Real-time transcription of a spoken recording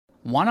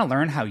Want to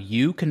learn how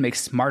you can make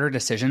smarter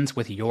decisions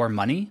with your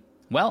money?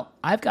 Well,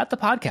 I've got the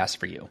podcast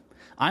for you.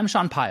 I'm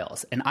Sean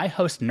Piles, and I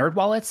host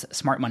NerdWallet's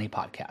Smart Money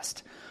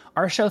Podcast.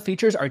 Our show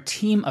features our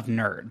team of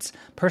nerds,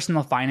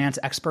 personal finance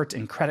experts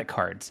in credit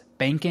cards,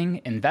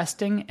 banking,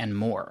 investing, and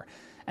more.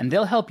 And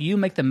they'll help you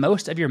make the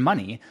most of your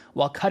money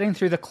while cutting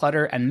through the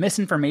clutter and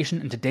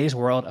misinformation in today's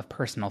world of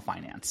personal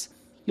finance.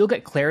 You'll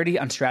get clarity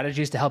on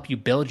strategies to help you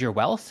build your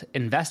wealth,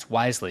 invest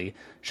wisely,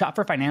 shop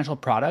for financial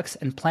products,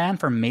 and plan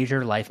for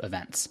major life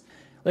events.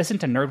 Listen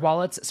to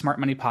NerdWallet's Smart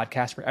Money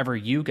Podcast wherever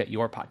you get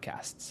your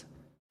podcasts.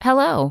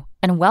 Hello,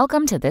 and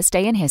welcome to This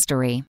Day in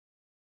History.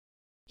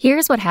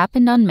 Here's what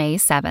happened on May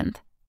 7th.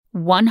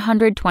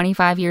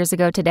 125 years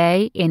ago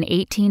today, in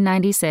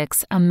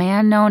 1896, a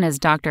man known as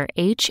Dr.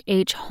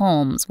 H.H.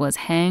 Holmes was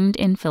hanged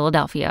in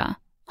Philadelphia.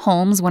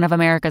 Holmes, one of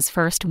America's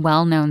first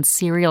well-known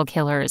serial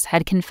killers,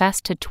 had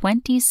confessed to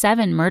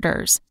 27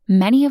 murders,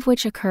 many of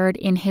which occurred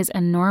in his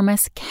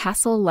enormous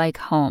castle-like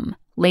home.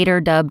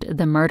 Later dubbed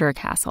the Murder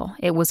Castle,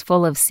 it was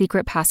full of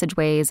secret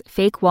passageways,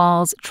 fake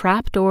walls,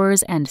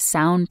 trapdoors, and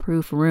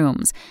soundproof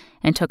rooms,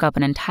 and took up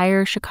an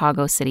entire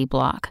Chicago city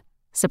block.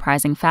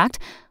 Surprising fact,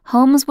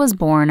 Holmes was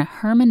born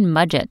Herman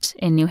Mudgett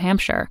in New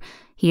Hampshire.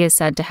 He is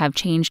said to have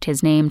changed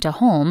his name to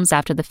Holmes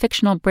after the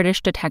fictional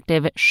British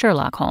detective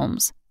Sherlock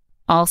Holmes.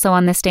 Also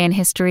on this day in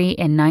history,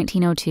 in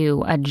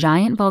 1902, a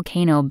giant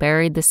volcano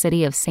buried the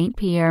city of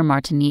Saint-Pierre,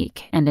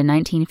 Martinique, and in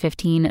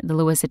 1915, the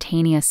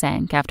Lusitania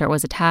sank after it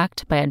was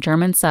attacked by a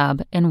German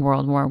sub in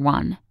World War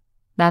I.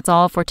 That's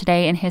all for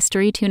today in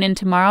history. Tune in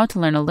tomorrow to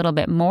learn a little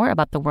bit more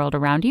about the world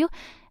around you,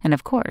 and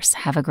of course,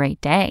 have a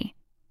great day.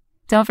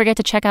 Don't forget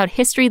to check out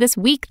History This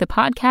Week, the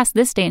podcast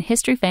This Day in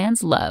History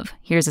fans love.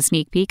 Here's a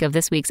sneak peek of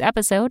this week's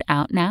episode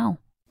out now.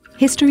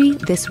 History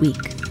This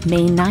Week,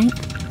 May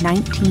 9th,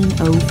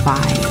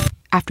 1905.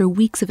 After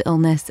weeks of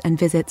illness and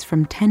visits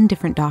from 10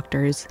 different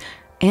doctors,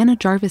 Anna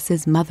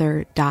Jarvis's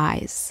mother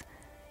dies.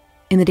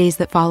 In the days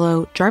that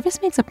follow,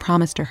 Jarvis makes a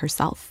promise to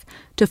herself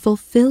to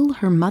fulfill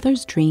her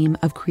mother's dream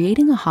of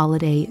creating a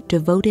holiday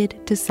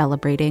devoted to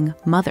celebrating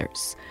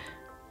mothers.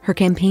 Her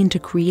campaign to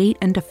create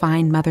and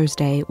define Mother's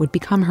Day would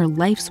become her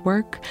life's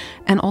work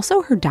and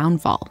also her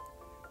downfall.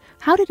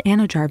 How did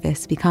Anna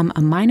Jarvis become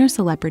a minor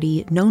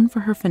celebrity known for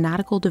her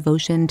fanatical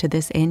devotion to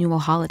this annual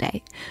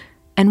holiday?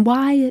 And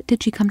why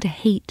did she come to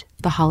hate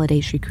the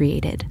holiday she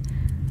created?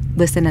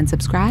 Listen and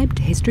subscribe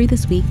to History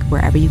This Week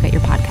wherever you get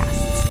your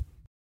podcasts.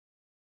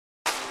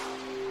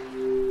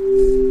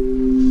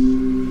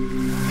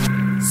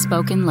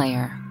 Spoken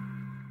Layer.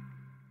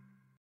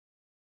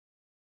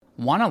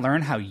 Want to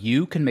learn how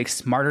you can make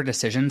smarter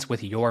decisions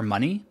with your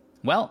money?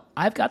 Well,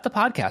 I've got the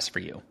podcast for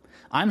you.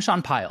 I'm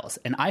Sean Piles,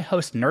 and I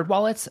host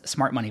NerdWallet's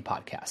Smart Money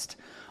Podcast.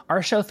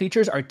 Our show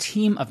features our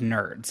team of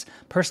nerds,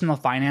 personal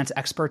finance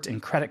experts in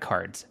credit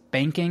cards,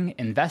 banking,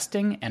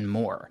 investing, and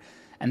more.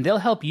 And they'll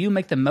help you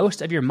make the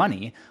most of your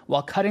money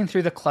while cutting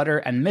through the clutter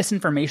and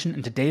misinformation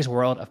in today's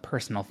world of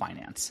personal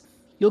finance.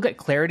 You'll get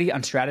clarity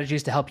on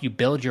strategies to help you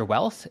build your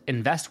wealth,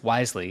 invest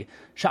wisely,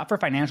 shop for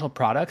financial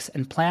products,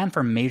 and plan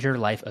for major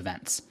life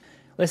events.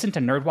 Listen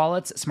to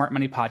NerdWallet's Smart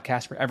Money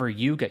Podcast wherever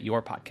you get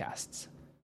your podcasts.